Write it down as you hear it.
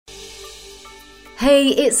Hey,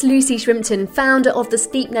 it's Lucy Shrimpton, founder of The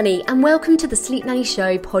Sleep Nanny, and welcome to the Sleep Nanny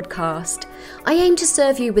Show podcast. I aim to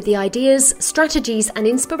serve you with the ideas, strategies, and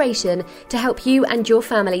inspiration to help you and your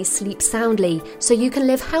family sleep soundly so you can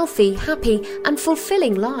live healthy, happy, and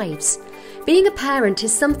fulfilling lives. Being a parent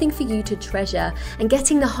is something for you to treasure, and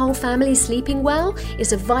getting the whole family sleeping well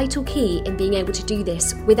is a vital key in being able to do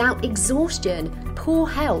this without exhaustion, poor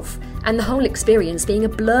health, and the whole experience being a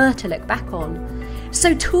blur to look back on.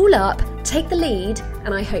 So tool up, take the lead,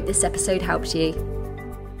 and I hope this episode helps you.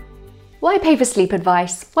 Why pay for sleep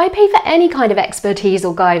advice? Why pay for any kind of expertise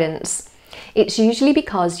or guidance? It's usually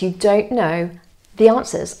because you don't know the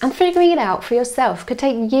answers, and figuring it out for yourself could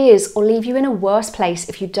take years or leave you in a worse place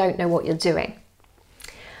if you don't know what you're doing.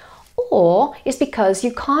 Or it's because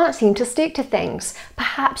you can't seem to stick to things.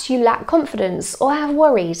 Perhaps you lack confidence or have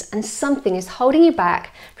worries and something is holding you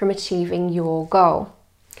back from achieving your goal.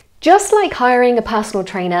 Just like hiring a personal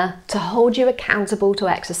trainer to hold you accountable to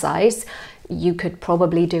exercise, you could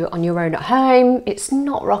probably do it on your own at home. It's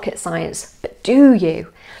not rocket science, but do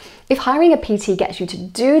you? If hiring a PT gets you to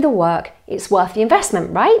do the work, it's worth the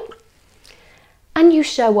investment, right? And you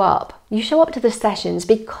show up. You show up to the sessions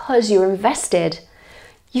because you're invested.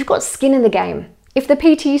 You've got skin in the game. If the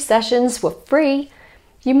PT sessions were free,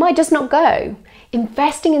 you might just not go.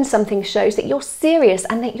 Investing in something shows that you're serious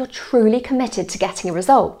and that you're truly committed to getting a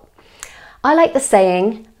result. I like the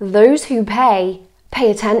saying, those who pay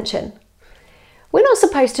attention. We're not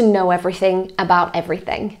supposed to know everything about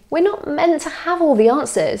everything. We're not meant to have all the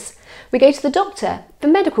answers. We go to the doctor for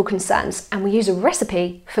medical concerns and we use a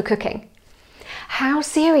recipe for cooking. How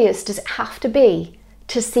serious does it have to be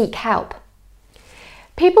to seek help?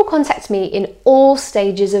 People contact me in all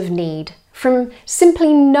stages of need, from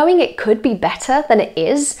simply knowing it could be better than it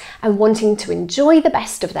is and wanting to enjoy the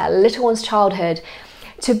best of their little one's childhood,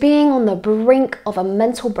 to being on the brink of a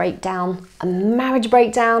mental breakdown, a marriage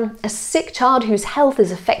breakdown, a sick child whose health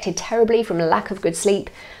is affected terribly from a lack of good sleep.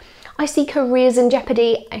 I see careers in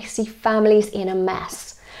jeopardy, I see families in a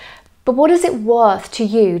mess. But what is it worth to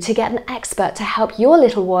you to get an expert to help your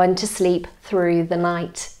little one to sleep through the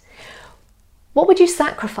night? What would you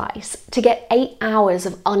sacrifice to get 8 hours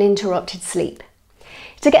of uninterrupted sleep?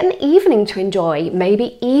 To get an evening to enjoy,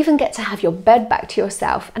 maybe even get to have your bed back to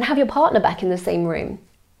yourself and have your partner back in the same room?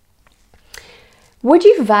 Would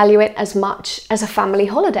you value it as much as a family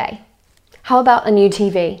holiday? How about a new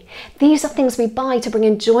TV? These are things we buy to bring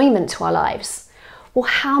enjoyment to our lives. Well,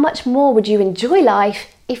 how much more would you enjoy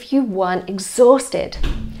life if you weren't exhausted?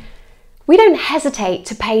 We don't hesitate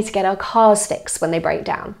to pay to get our cars fixed when they break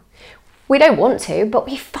down. We don't want to, but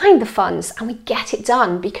we find the funds and we get it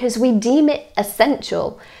done because we deem it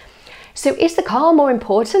essential. So is the car more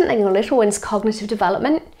important than your little one's cognitive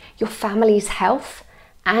development, your family's health,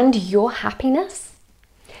 and your happiness?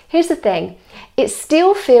 Here's the thing, it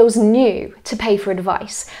still feels new to pay for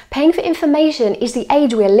advice. Paying for information is the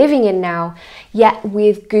age we're living in now. Yet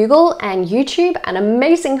with Google and YouTube and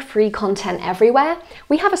amazing free content everywhere,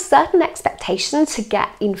 we have a certain expectation to get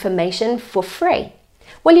information for free.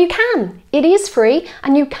 Well, you can. It is free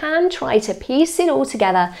and you can try to piece it all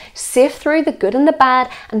together, sift through the good and the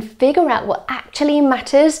bad and figure out what actually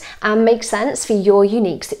matters and makes sense for your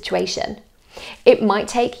unique situation. It might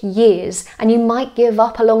take years and you might give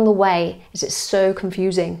up along the way as it's so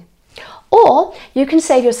confusing. Or you can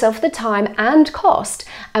save yourself the time and cost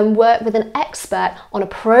and work with an expert on a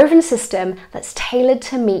proven system that's tailored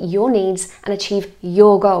to meet your needs and achieve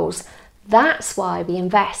your goals. That's why we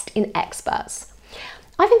invest in experts.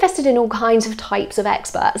 I've invested in all kinds of types of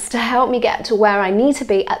experts to help me get to where I need to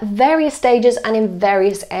be at various stages and in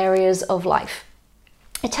various areas of life.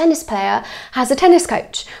 A tennis player has a tennis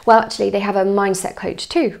coach. Well, actually, they have a mindset coach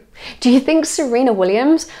too. Do you think Serena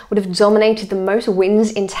Williams would have dominated the most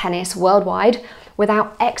wins in tennis worldwide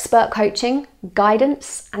without expert coaching,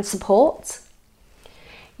 guidance, and support?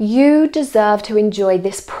 You deserve to enjoy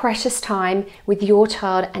this precious time with your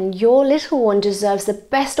child, and your little one deserves the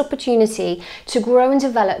best opportunity to grow and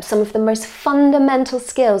develop some of the most fundamental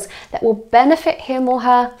skills that will benefit him or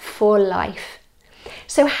her for life.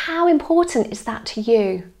 So how important is that to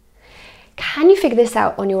you? Can you figure this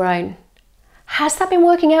out on your own? Has that been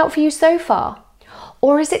working out for you so far?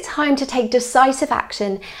 Or is it time to take decisive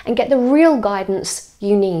action and get the real guidance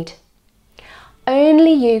you need?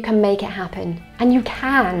 Only you can make it happen, and you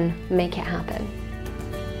can make it happen.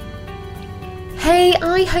 Hey,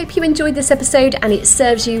 I hope you enjoyed this episode and it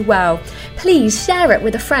serves you well. Please share it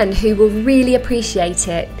with a friend who will really appreciate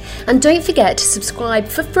it. And don't forget to subscribe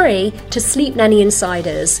for free to Sleep Nanny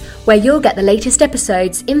Insiders, where you'll get the latest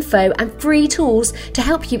episodes, info and free tools to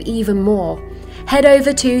help you even more. Head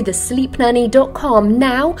over to thesleepnanny.com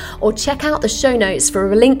now or check out the show notes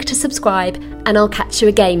for a link to subscribe, and I'll catch you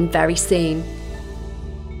again very soon.